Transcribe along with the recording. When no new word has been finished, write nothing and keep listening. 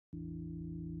Hello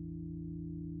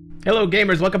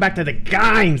gamers, welcome back to the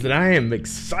games, and I am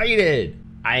excited.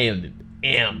 I am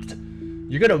amped.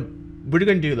 We're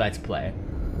gonna do Let's Play.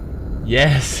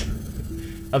 Yes.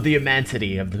 Of the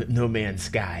immensity of the No Man's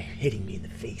Sky hitting me in the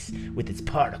face with its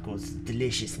particles,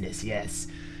 deliciousness, yes.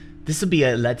 This will be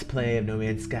a Let's Play of No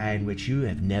Man's Sky in which you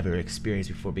have never experienced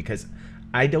before, because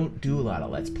I don't do a lot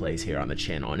of Let's Plays here on the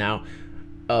channel. Now,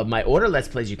 my order Let's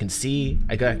Plays, you can see,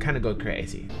 I kind of go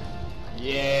crazy.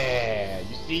 Yeah,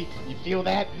 you see? You feel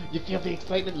that? You feel the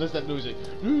excitement? Listen to that music.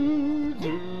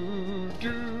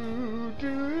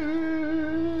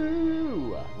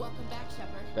 Welcome back,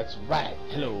 Shepard. That's right.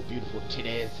 Hello, beautiful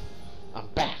titties. I'm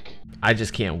back. I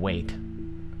just can't wait.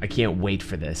 I can't wait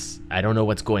for this. I don't know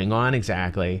what's going on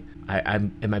exactly.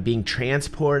 Am I being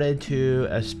transported to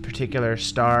a particular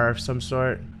star of some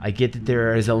sort? I get that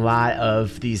there is a lot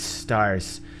of these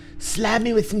stars. Slap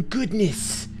me with some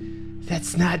goodness.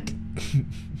 That's not...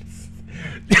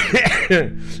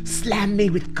 Slam me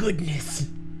with goodness.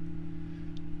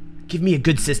 Give me a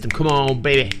good system. Come on,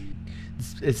 baby.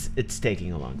 It's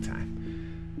taking a long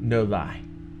time. No lie.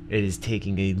 It is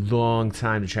taking a long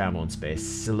time to travel in space.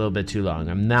 It's a little bit too long.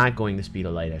 I'm not going the speed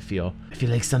of light, I feel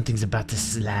like something's about to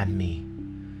slam me.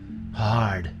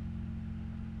 Hard.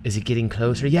 Is it getting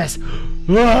closer? Yes!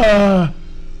 The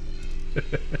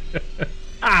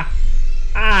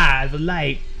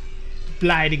light.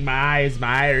 Blinding my eyes.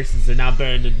 My irises are now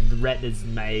burned into the retinas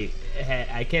in my head.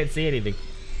 I can't see anything.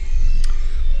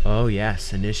 Oh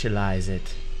yes, initialize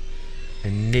it.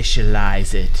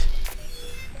 Initialize it.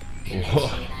 Whoa.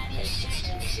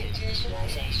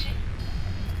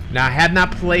 Now I have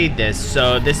not played this,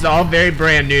 so this is all very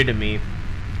brand new to me.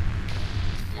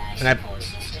 And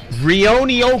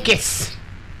Rioniocus.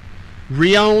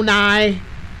 Rioni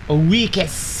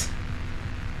Oikis.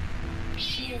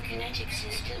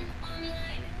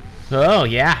 Oh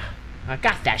yeah, I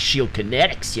got that shield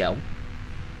kinetics, yo.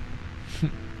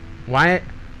 Why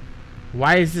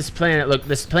is this planet look?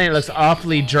 This planet looks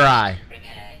awfully dry.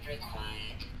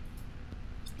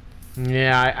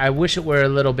 Yeah, I wish it were a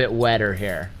little bit wetter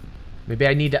here. Maybe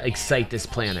I need to excite this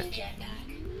planet.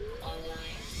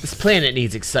 This planet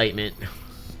needs excitement.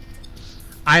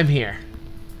 I'm here.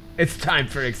 It's time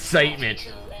for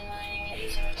excitement.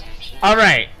 All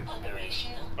right.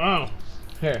 Oh,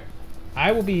 here.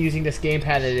 I will be using this gamepad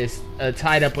that is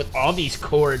tied up with all these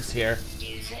cords here.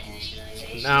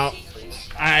 Now,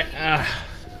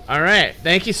 all right.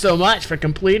 Thank you so much for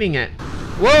completing it.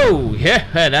 Whoa, yeah,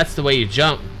 that's the way you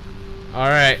jump. All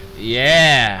right,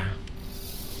 yeah.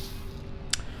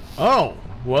 Oh,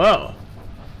 whoa.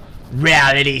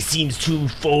 Reality seems to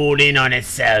fold in on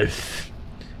itself.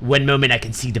 One moment I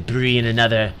can see debris, in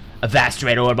another, a vast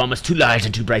red orb almost too large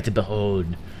and too bright to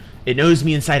behold. It knows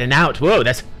me inside and out. Whoa,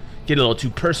 that's... Get a little too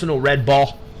personal, red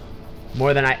ball.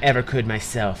 More than I ever could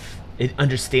myself. It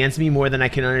understands me more than I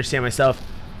can understand myself.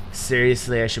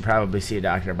 Seriously, I should probably see a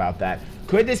doctor about that.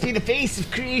 Could this be the face of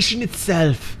creation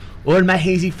itself? Or in my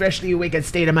hazy, freshly awakened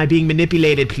state am I being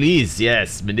manipulated? Please,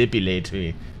 yes, manipulate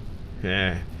me.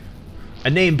 A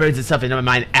name burns itself into my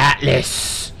mind.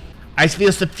 Atlas. I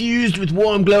feel suffused with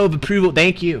warm glow of approval.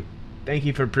 Thank you. Thank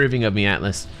you for approving of me,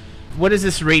 Atlas. What is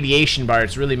this radiation bar?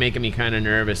 It's really making me kind of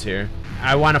nervous here.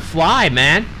 I want to fly,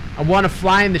 man. I want to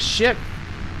fly in the ship.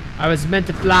 I was meant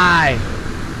to fly.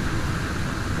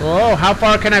 Whoa, how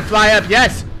far can I fly up?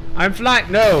 Yes, I'm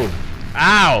flying. No.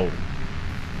 Ow.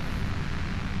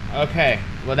 Okay,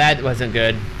 well that wasn't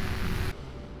good.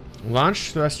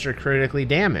 Launch thruster critically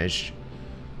damaged.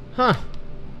 Huh.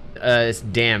 It's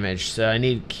damaged, so I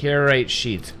need curate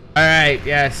sheet. Alright,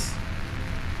 yes.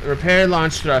 Repair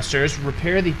launch thrusters.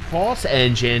 Repair the pulse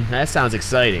engine. That sounds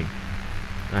exciting.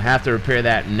 I have to repair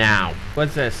that now.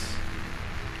 What's this?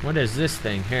 What is this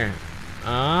thing here?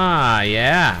 Ah,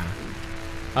 yeah.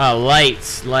 Oh,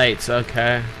 lights,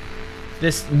 okay.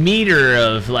 This meter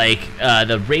of, like,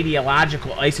 the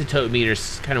radiological isotope meter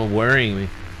is kind of worrying me.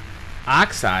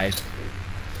 Oxide.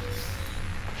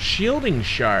 Shielding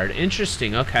shard.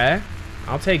 Interesting, okay.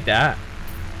 I'll take that.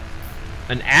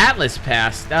 An Atlas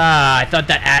pass. Ah, I thought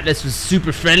that Atlas was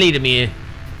super friendly to me,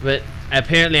 but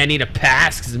apparently I need a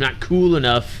pass because I'm not cool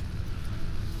enough.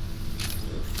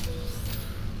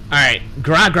 Alright,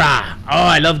 Gra-Gra. Oh,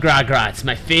 I love Gra-Gra. It's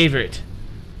my favorite.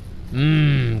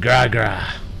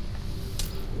 Gra-Gra.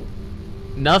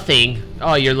 Nothing.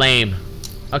 Oh, you're lame.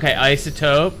 Okay,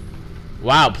 isotope.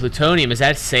 Wow, plutonium. Is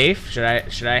that safe? Should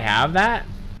I have that?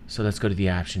 So let's go to the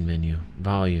option menu.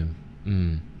 Volume.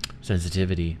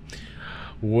 Sensitivity.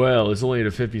 Well, it's only at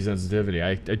a 50 sensitivity.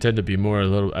 I tend to be a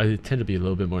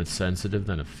little bit more sensitive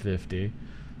than a 50.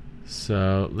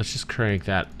 So let's just crank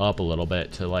that up a little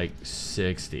bit to like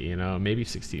 60, you know, maybe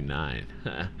 69.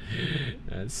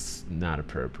 That's not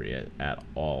appropriate at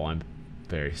all. I'm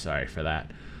very sorry for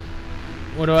that.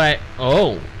 What do I...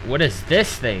 Oh, what is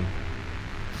this thing?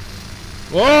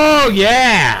 Oh,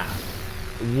 yeah!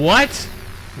 What?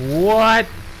 What?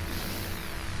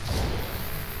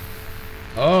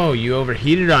 Oh, you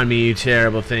overheated on me, you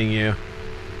terrible thing, you.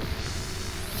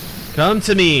 Come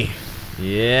to me.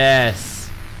 Yes.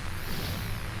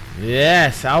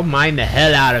 Yes, I'll mine the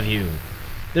hell out of you.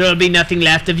 There'll be nothing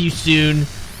left of you soon.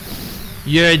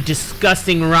 You're a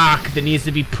disgusting rock that needs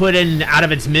to be put out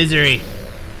of its misery.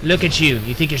 Look at you.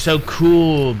 You think you're so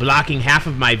cool, blocking half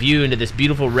of my view into this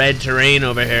beautiful red terrain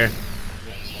over here.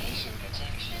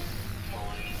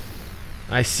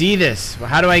 I see this. Well,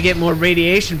 how do I get more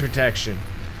radiation protection?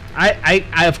 I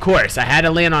of course, I had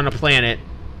to land on a planet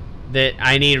that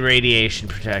I need radiation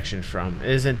protection from.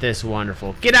 Isn't this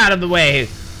wonderful? Get out of the way,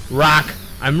 rock.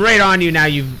 I'm right on you now.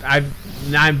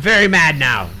 I'm very mad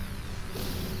now.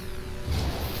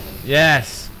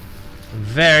 Yes. I'm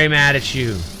very mad at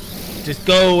you. Just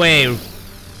go away.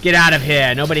 Get out of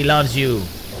here. Nobody loves you.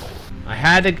 I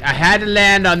had to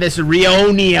land on this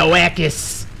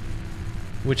Rionioekis,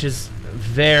 which is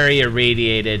very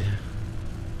irradiated.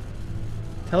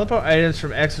 Teleport items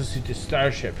from exosuit to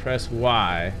starship. Press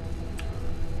Y.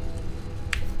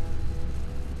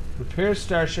 Repair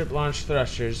starship launch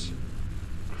thrusters.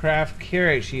 Craft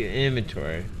carrot sheet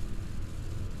inventory.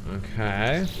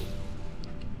 Okay.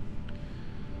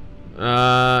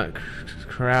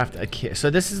 Craft a kit. So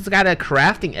this has got a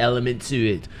crafting element to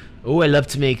it. Oh, I love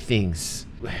to make things.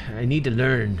 I need to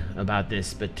learn about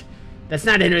this, but that's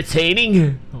not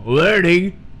entertaining.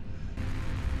 Learning.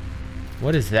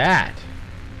 What is that?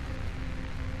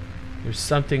 There's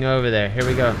something over there. Here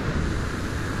we go.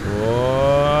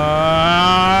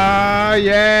 Oh,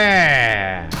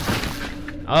 yeah.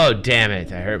 Oh, damn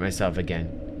it. I hurt myself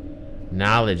again.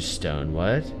 Knowledge stone.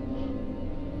 What?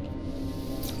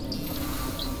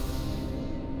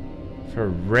 For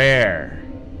rare.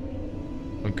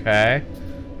 Okay.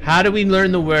 How do we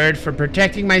learn the word for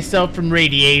protecting myself from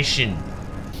radiation?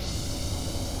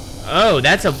 Oh,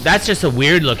 that's just a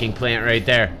weird looking plant right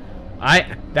there.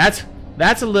 That's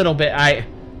a little bit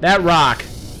that rock.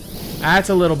 That's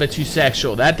a little bit too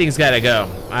sexual. That thing's gotta go.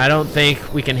 I don't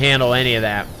think we can handle any of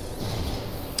that.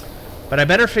 But I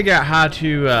better figure out how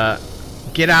to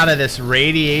get out of this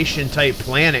radiation type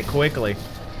planet quickly.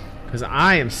 Because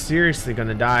I am seriously going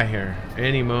to die here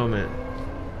any moment.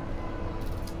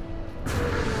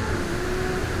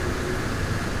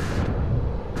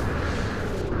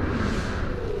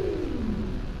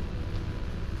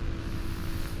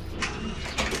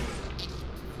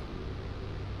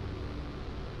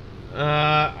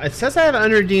 It says I have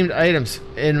unredeemed items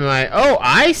in my... Oh,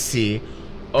 I see.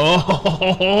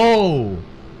 Oh!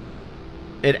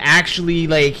 It actually,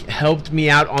 like, helped me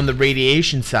out on the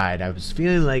radiation side. I was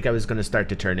feeling like I was going to start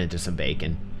to turn into some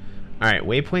bacon. Alright,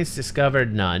 waypoints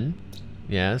discovered, none.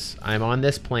 Yes, I'm on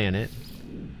this planet.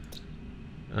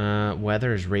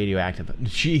 Weather is radioactive.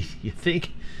 Gee, you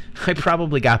think? I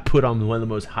probably got put on one of the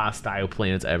most hostile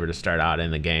planets ever to start out in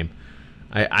the game.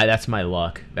 That's my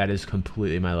luck. That is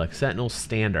completely my luck. Sentinels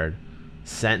standard.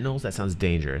 Sentinels? That sounds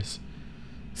dangerous.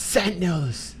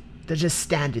 Sentinels! They're just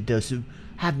standard, though, so...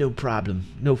 have no problem,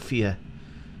 no fear.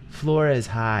 Flora is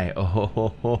high. Oh ho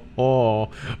ho ho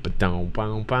ho. But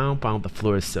the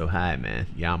floor is so high, man.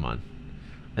 Yeah, man.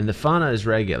 And the fauna is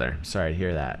regular. Sorry to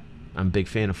hear that. I'm a big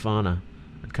fan of fauna.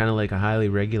 I'd kind of like a highly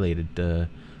regulated, a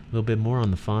little bit more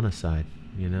on the fauna side,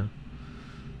 you know?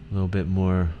 A little bit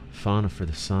more fauna for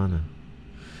the sauna.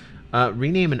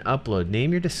 Rename and upload.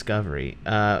 Name your discovery.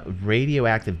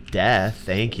 Radioactive death.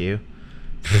 Thank you.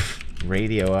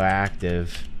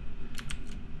 Radioactive.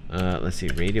 Let's see.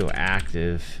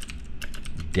 Radioactive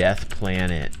death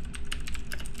planet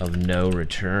of no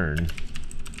return.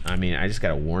 I mean, I just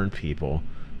gotta warn people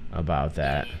about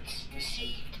that.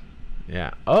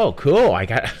 Yeah. Oh, cool. I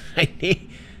need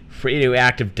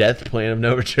radioactive death planet of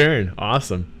no return.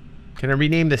 Awesome. Can I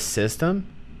rename the system?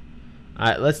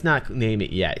 Let's not name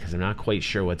it yet because I'm not quite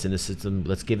sure what's in the system.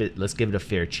 Let's give it a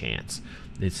fair chance.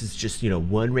 This is just, you know,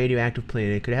 one radioactive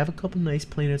planet. It could have a couple nice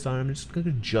planets on it. I'm just going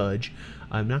to judge.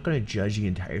 I'm not going to judge the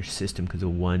entire system because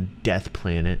of one death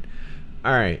planet.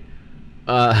 All right.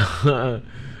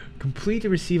 Complete to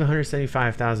receive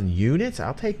 175,000 units.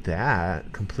 I'll take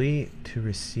that. Complete to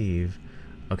receive.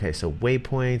 Okay, so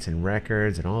waypoints and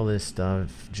records and all this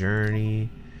stuff. Journey.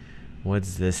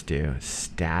 What's this do?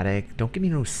 Static. Don't give me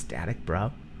no static,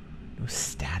 bro. No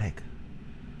static.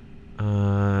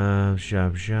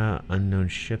 Unknown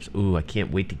ships. Ooh, I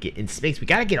can't wait to get in space. We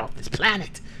gotta get off this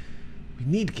planet. We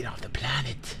need to get off the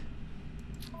planet.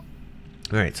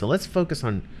 Alright, so let's focus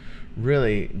on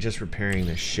really just repairing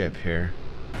this ship here.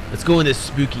 Let's go in this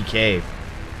spooky cave.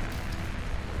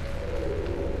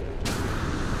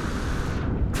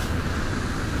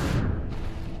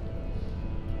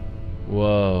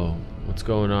 Whoa, what's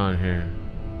going on here?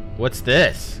 What's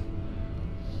this?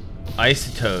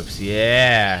 Isotopes,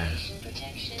 yeah.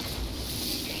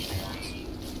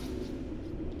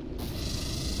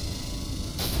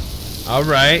 All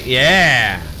right,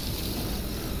 yeah.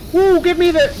 Woo, give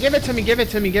it to me, give it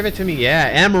to me. Yeah,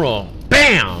 emerald.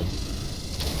 Bam.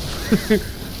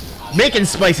 Making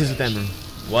spices with emerald.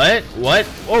 What? What?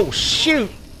 Oh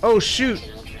shoot. Oh shoot.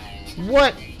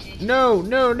 What? No.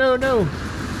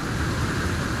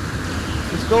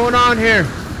 What's going on here?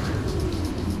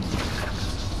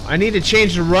 I need to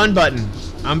change the run button.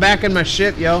 I'm back in my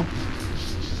ship, yo.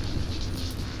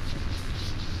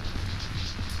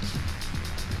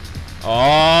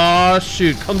 Oh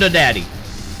shoot, come to daddy.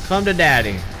 Come to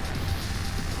daddy.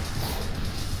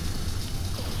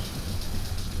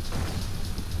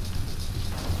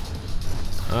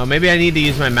 Oh, maybe I need to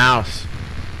use my mouse.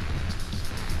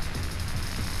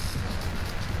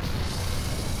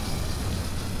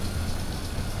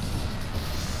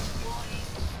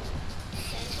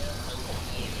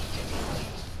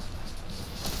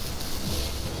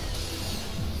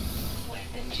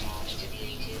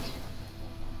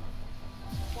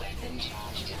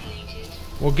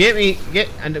 Well,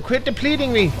 and quit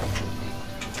depleting me.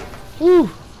 Woo.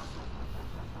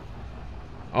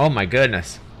 Oh my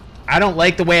goodness. I don't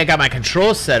like the way I got my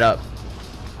controls set up.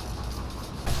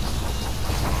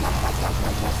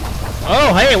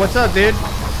 Oh, hey, what's up, dude?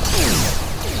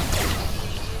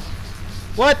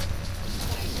 What?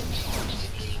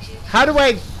 How do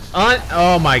I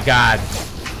oh my god.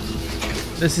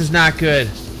 This is not good.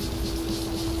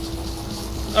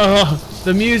 Oh,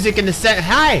 the music and the set.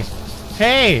 Hi.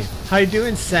 Hey, how you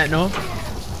doing, Sentinel?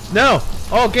 No!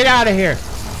 Oh, get out of here!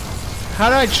 How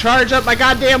do I charge up my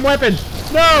goddamn weapon?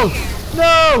 No!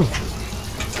 No!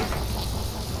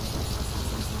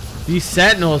 These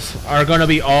Sentinels are gonna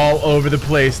be all over the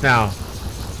place now.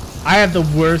 I have the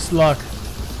worst luck.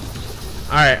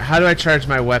 Alright, how do I charge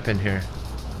my weapon here?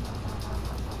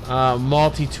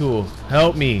 Multi-tool.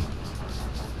 Help me.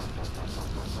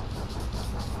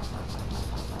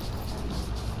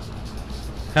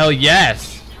 Hell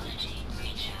yes!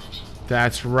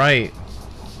 That's right.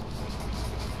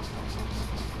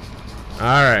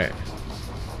 Alright.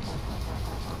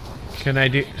 Can I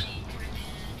do...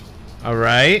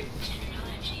 Alright.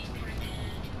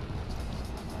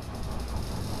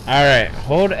 Alright,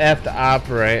 hold F to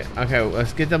operate. Okay,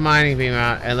 let's get the mining beam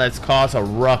out and let's cause a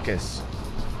ruckus.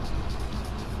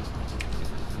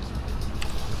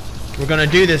 We're gonna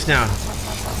do this now.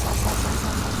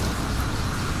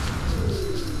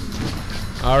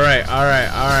 Alright.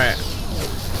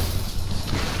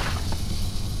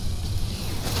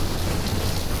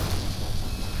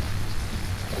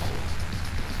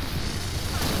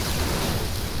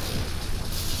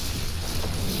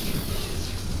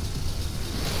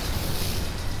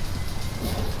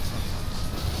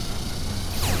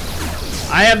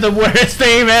 I have the worst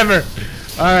aim ever.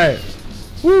 Alright.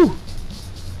 Woo.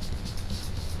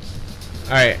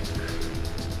 Alright.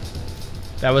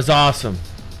 That was awesome.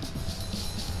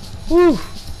 Whew.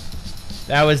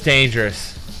 That was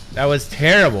dangerous. That was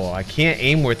terrible. I can't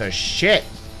aim worth a shit.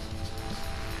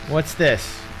 What's this?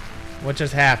 What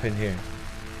just happened here?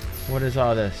 What is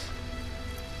all this?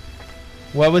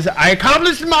 What was it? I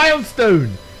accomplished a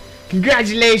milestone!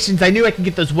 Congratulations! I knew I could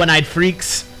get those one-eyed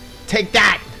freaks. Take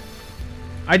that!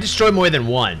 I destroyed more than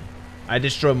one.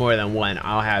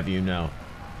 I'll have you know.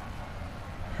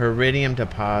 Heridium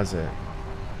deposit.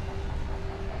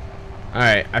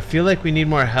 Alright, I feel like we need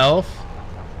more health.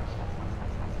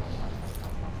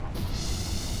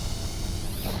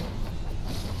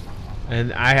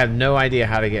 And I have no idea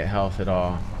how to get health at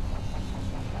all.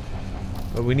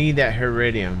 But we need that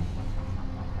Heridium.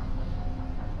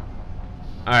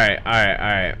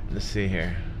 Alright. Let's see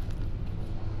here.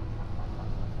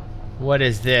 What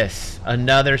is this?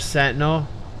 Another Sentinel?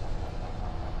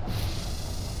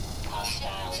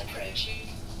 Hostiles approaching.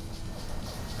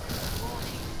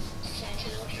 Warning.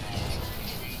 Sentinel drive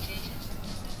activated.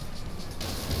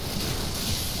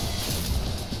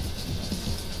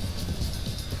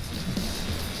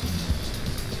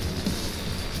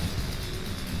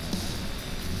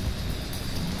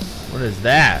 What is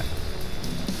that?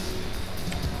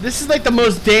 This is like the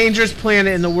most dangerous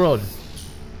planet in the world.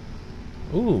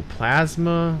 Ooh,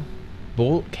 plasma.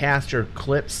 Bolt caster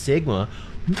clip Sigma.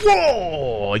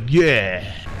 Whoa!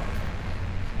 Yeah!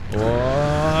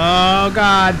 Oh,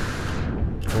 God!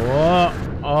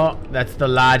 Oh, that's the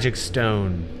logic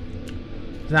stone.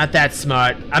 It's not that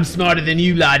smart. I'm smarter than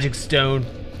you, logic stone.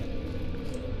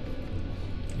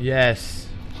 Yes.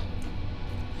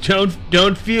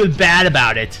 Don't feel bad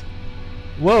about it.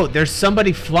 Whoa, there's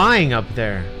somebody flying up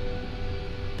there.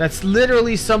 That's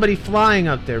literally somebody flying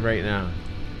up there right now.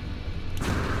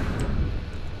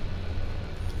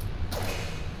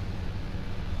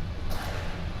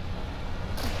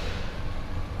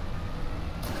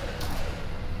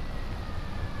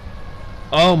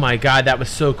 Oh my God, that was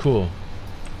so cool.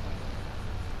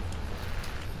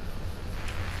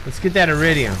 Let's get that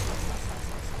iridium.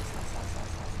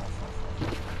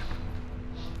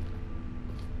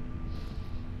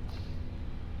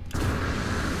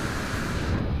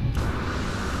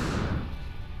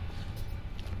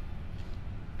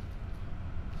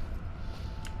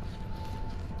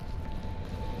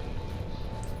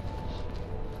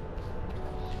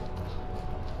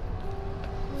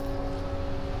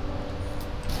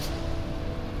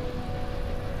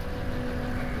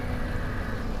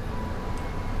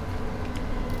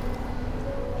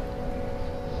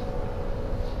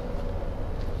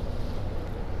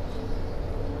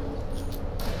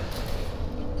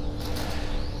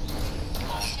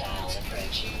 Hostiles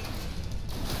approaching.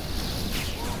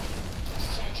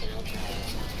 Sentinel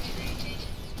drive activated.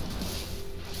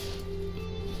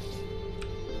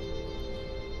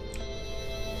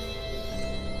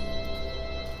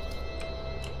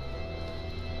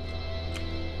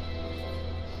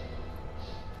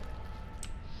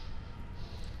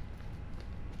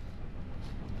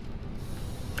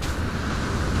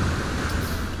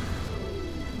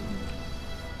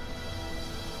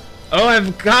 Oh, I've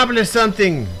accomplished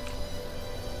something.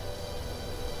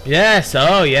 Yes,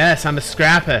 oh yes, I'm a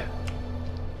scrapper.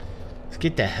 Let's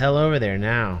get the hell over there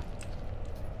now.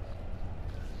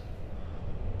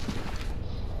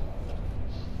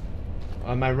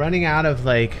 Am I running out of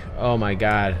like, oh my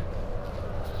God.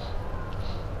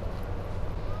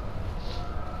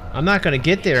 I'm not gonna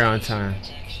get there on time.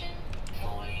 Protection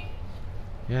falling.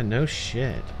 Yeah, no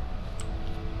shit.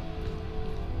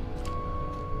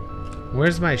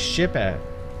 Where's my ship at?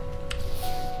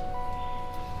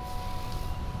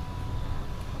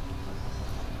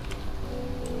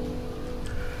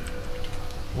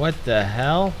 What the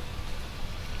hell?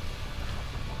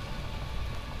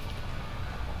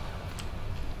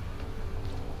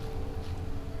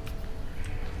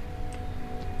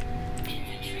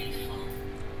 Inventory full.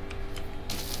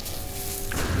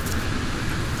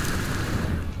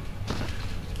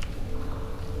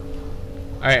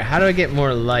 Alright, how do I get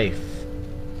more life?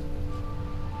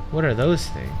 What are those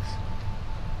things?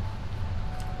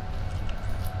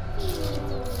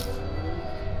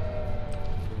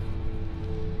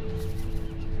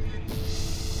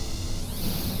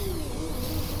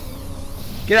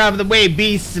 Get out of the way,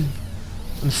 beasts!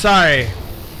 I'm sorry.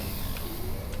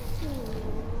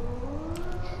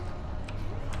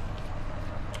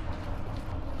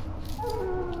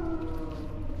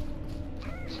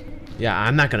 Yeah,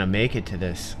 I'm not gonna make it to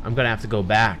this. I'm gonna have to go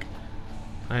back.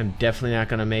 I am definitely not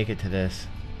gonna make it to this.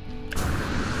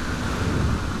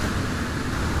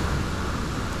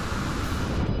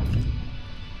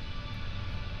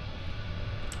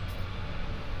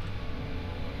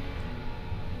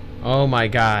 Oh my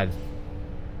God.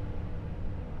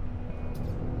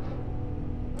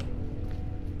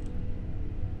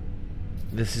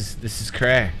 This is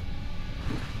cray.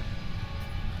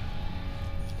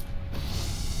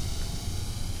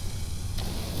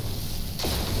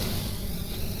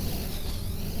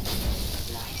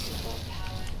 Life support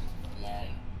power low.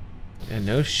 Yeah,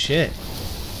 no shit.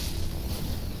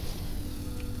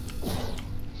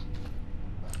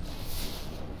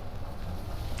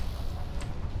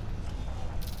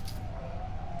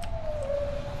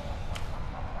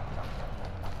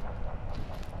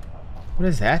 What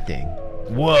is that thing?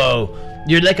 Whoa!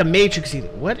 You're like a Matrix.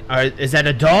 What? Is that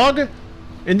a dog?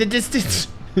 In the distance?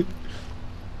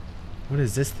 What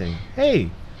is this thing?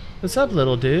 Hey! What's up,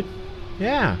 little dude?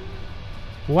 Yeah.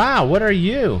 Wow, what are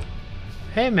you?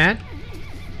 Hey, man.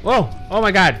 Whoa! Oh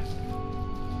my God!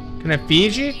 Can I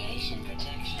feed you? Radiation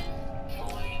protection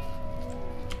falling.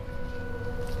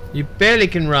 You barely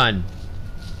can run.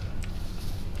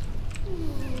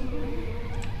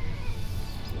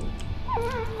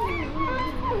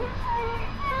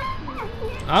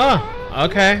 Oh,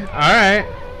 okay, alright.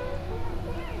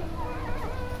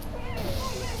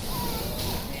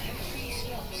 Free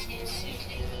slots in suit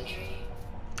inventory.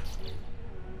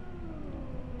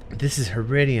 This is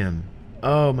Iridium.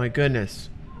 Oh my goodness.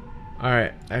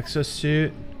 Alright,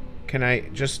 exosuit. Can I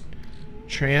just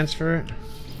transfer it?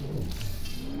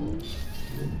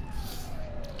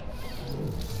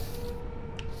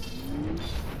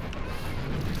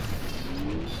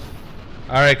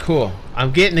 Alright, cool.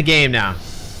 I'm getting the game now.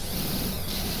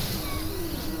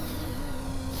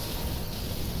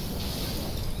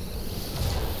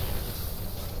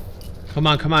 Come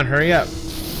on, hurry up.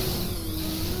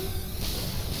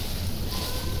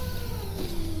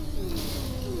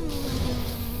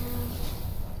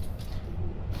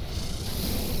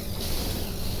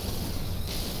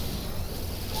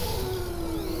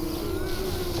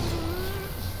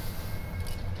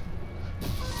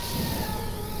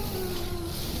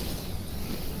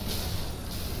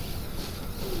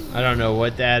 I don't know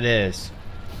what that is,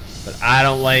 but I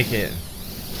don't like it.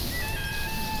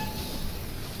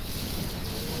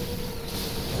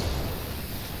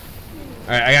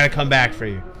 Alright, I gotta come back for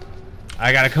you.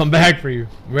 I gotta come back for you.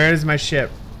 Where is my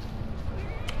ship?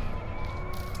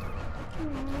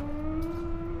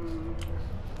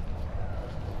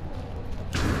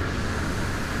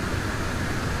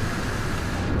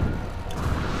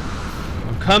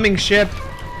 I'm coming, ship.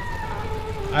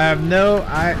 I have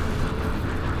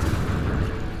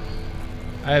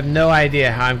no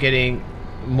idea how I'm getting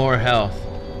more health.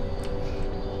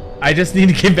 I just need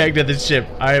to get back to the ship.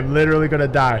 I am literally gonna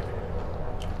die.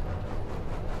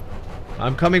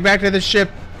 I'm coming back to the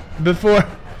ship before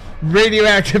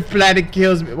radioactive planet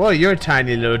kills me. Whoa, you're a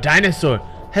tiny little dinosaur.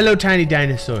 Hello, tiny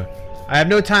dinosaur. I have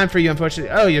no time for you,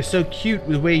 unfortunately. Oh, you're so cute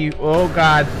with the way you... Oh,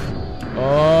 God.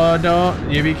 Oh, no.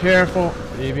 You be careful.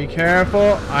 You be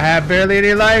careful. I have barely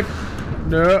any life.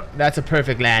 No. That's a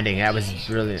perfect landing. That was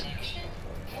brilliant.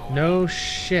 No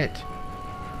shit.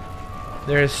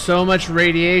 There is so much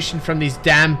radiation from these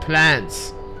damn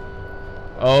plants.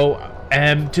 O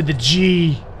M to the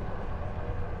G.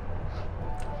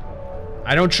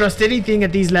 I don't trust anything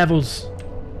at these levels.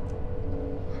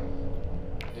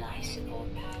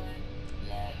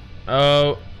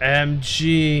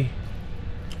 OMG.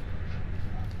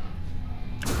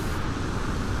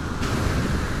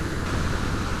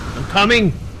 I'm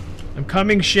coming. I'm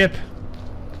coming, ship.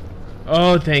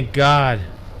 Oh, thank God.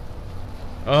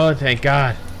 Oh, thank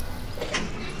God.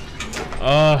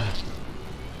 Oh,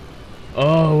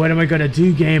 what am I gonna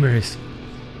do, gamers?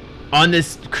 On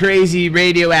this crazy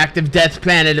radioactive death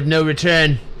planet of no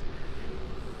return.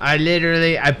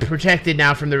 I'm protected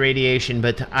now from the radiation,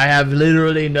 but I have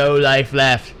literally no life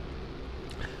left.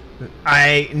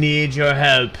 I need your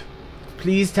help.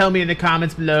 Please tell me in the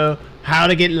comments below how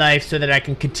to get life so that I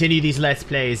can continue these Let's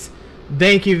Plays.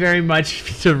 Thank you very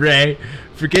much to Ray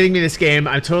for getting me this game.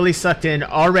 I'm totally sucked in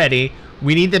already.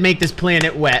 We need to make this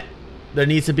planet wet. There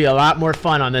needs to be a lot more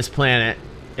fun on this planet.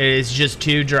 It is just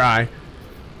too dry.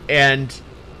 And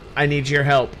I need your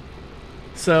help.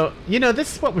 So, you know,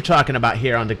 this is what we're talking about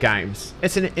here on the games.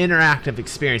 It's an interactive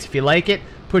experience. If you like it,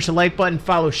 push the like button,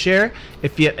 follow, share.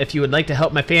 If you would like to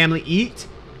help my family eat,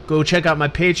 go check out my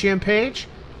Patreon page.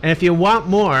 And if you want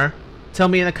more, tell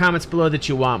me in the comments below that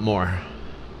you want more.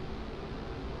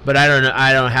 But I don't know,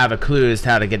 I don't have a clue as to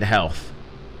how to get the health.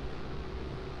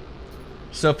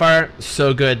 So far,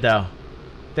 so good though.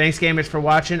 Thanks, gamers, for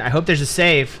watching. I hope there's a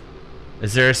save.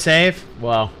 Is there a save?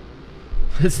 Well,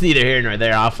 it's neither here nor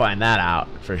there. I'll find that out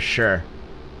for sure.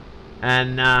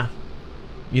 And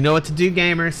you know what to do,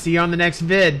 gamers. See you on the next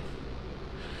vid.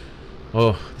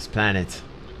 Oh, this planet.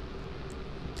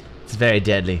 It's very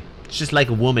deadly. It's just like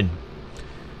a woman.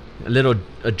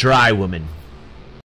 A dry woman.